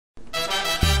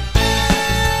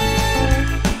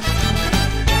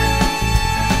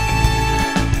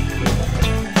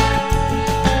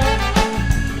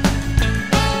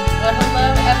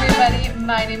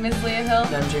name is Leah Hill.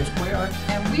 And I'm James Cuellar.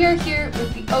 And we are here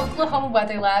with the Oklahoma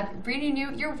Weather Lab, bringing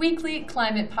you your weekly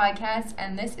climate podcast.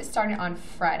 And this is starting on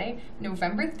Friday,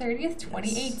 November 30th,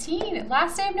 2018. Yes.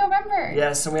 Last day of November.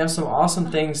 Yes, and we have some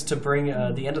awesome things to bring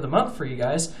the end of the month for you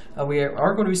guys. We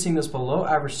are going to be seeing those below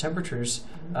average temperatures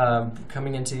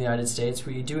coming into the United States.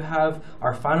 We do have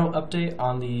our final update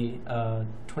on the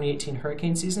 2018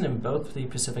 hurricane season in both the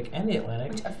Pacific and the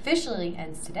Atlantic. Which officially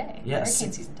ends today. Yes.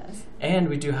 Hurricane season does. And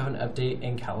we do have an update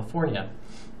in California.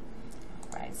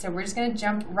 Right, so we're just going to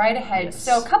jump right ahead. Yes.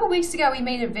 So a couple weeks ago, we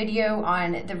made a video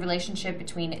on the relationship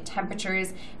between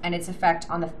temperatures and its effect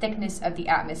on the thickness of the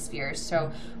atmosphere.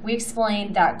 So we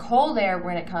explained that cold air,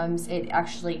 when it comes, it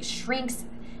actually shrinks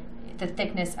the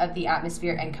thickness of the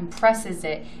atmosphere and compresses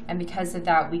it, and because of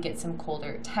that, we get some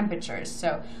colder temperatures.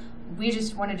 So we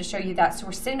just wanted to show you that. So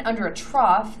we're sitting under a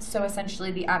trough, so essentially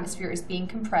the atmosphere is being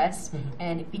compressed,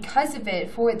 and because of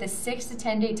it, for the 6 to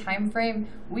 10 day time frame,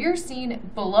 we are seeing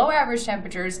below average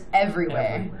temperatures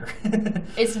everywhere.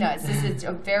 It's nuts. This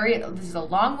is a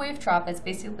long wave trough that's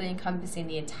basically encompassing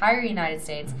the entire United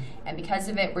States, and because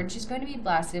of it, we're just going to be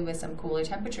blasted with some cooler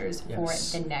temperatures for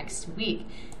the next week.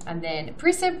 And then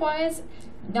precip wise,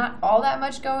 not all that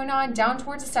much going on. Down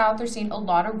towards the south, they're seeing a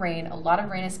lot of rain. A lot of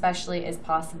rain especially is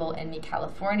possible in the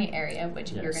California area,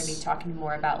 which you're going to be talking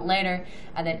more about later.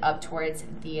 And then up towards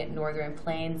the northern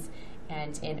plains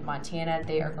and in Montana,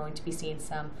 they are going to be seeing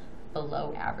some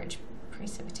below average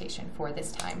precipitation for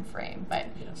this time frame, but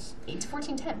 8 to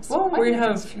 14 temps. Well, we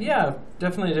have,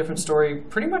 definitely a different story.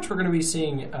 Pretty much we're going to be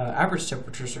seeing average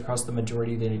temperatures across the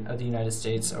majority of the United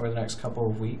States over the next couple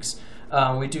of weeks.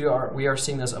 We are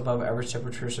seeing those above average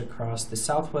temperatures across the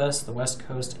southwest, the west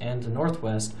coast, and the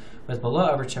northwest, with below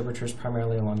average temperatures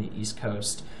primarily along the east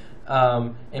coast.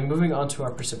 And moving on to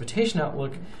our precipitation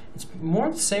outlook, it's more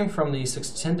the same from the 6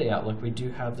 to 10 day outlook. We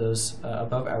do have those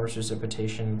above average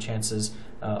precipitation chances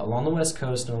along the west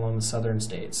coast and along the southern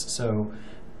states. So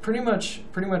pretty much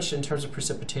in terms of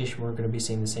precipitation, we're going to be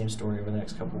seeing the same story over the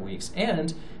next couple of weeks.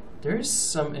 And there's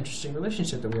some interesting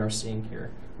relationship that we are seeing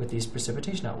here with these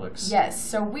precipitation outlooks. Yes,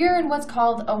 so we're in what's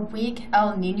called a weak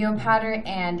El Nino pattern,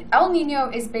 and El Nino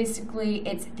is basically,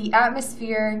 it's the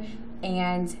atmosphere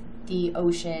and the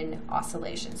ocean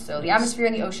oscillation. So the atmosphere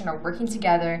and the ocean are working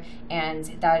together, and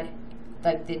that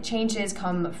the changes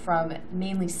come from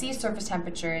mainly sea surface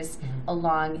temperatures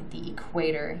along the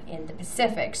equator in the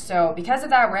Pacific. So because of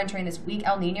that, we're entering this weak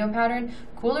El Nino pattern.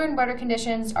 Cooler and wetter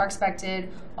conditions are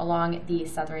expected along the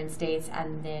southern states,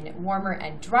 and then warmer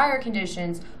and drier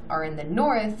conditions are in the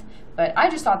north. But I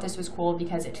just thought this was cool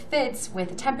because it fits with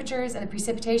the temperatures and the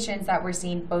precipitations that we're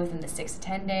seeing both in the 6 to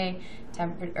 10 day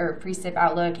precip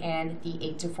outlook and the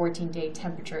 8 to 14 day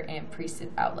temperature and precip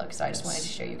outlook. So I just wanted to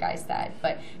show you guys that.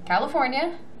 But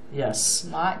California, yes, a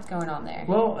lot going on there.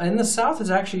 Well, in the south, it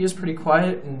actually is pretty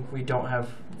quiet, and we don't have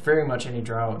very much any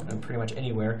drought pretty much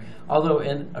anywhere. Although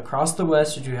across the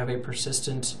west, you do have a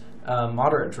persistent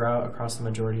moderate drought across the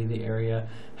majority of the area.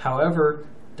 However,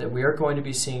 that we are going to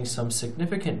be seeing some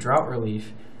significant drought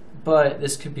relief, but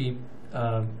this could be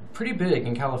pretty big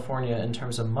in California in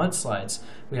terms of mudslides.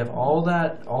 We have all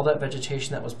that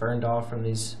vegetation that was burned off from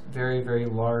these very, very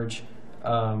large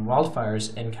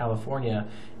wildfires in California,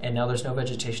 and now there's no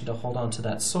vegetation to hold on to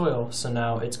that soil. So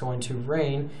now it's going to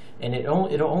rain, and it'll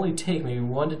only take maybe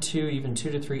 1 to 2, even 2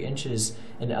 to 3 inches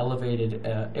in elevated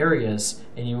areas,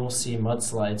 and you will see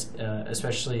mudslides,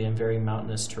 especially in very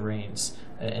mountainous terrains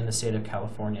in the state of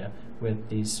California, with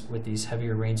these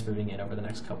heavier rains moving in over the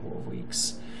next couple of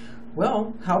weeks.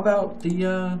 Well, how about the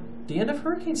end of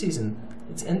hurricane season?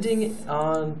 It's ending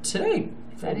on today,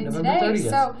 November 30th.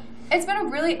 So it's been a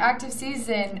really active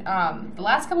season. The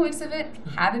last couple weeks of it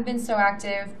haven't been so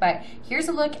active, but here's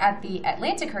a look at the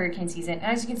Atlantic hurricane season. And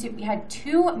as you can see, we had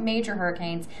 2 major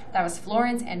hurricanes. That was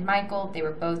Florence and Michael. They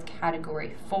were both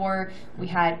Category 4. We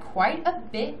had quite a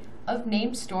bit of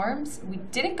named storms. We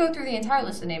didn't go through the entire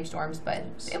list of named storms, but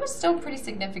it was still pretty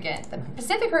significant. The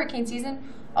Pacific hurricane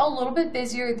season, a little bit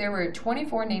busier. There were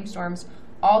 24 named storms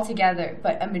altogether,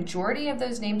 but a majority of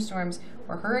those named storms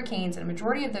were hurricanes, and a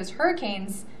majority of those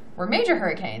hurricanes were major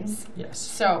hurricanes. Yes.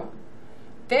 So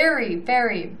very,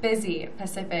 very busy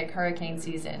Pacific hurricane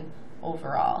season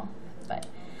overall. But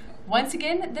once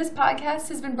again, this podcast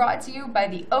has been brought to you by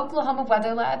the Oklahoma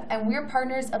Weather Lab, and we're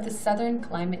partners of the Southern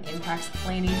Climate Impacts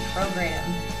Planning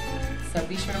Program. So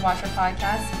be sure to watch our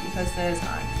podcast. We post those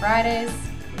on Fridays.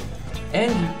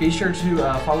 And be sure to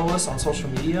follow us on social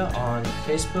media, on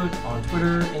Facebook, on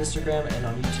Twitter, Instagram, and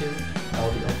on YouTube, all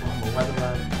the Oklahoma Weather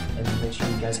Lab. And make sure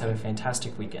you guys have a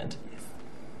fantastic weekend.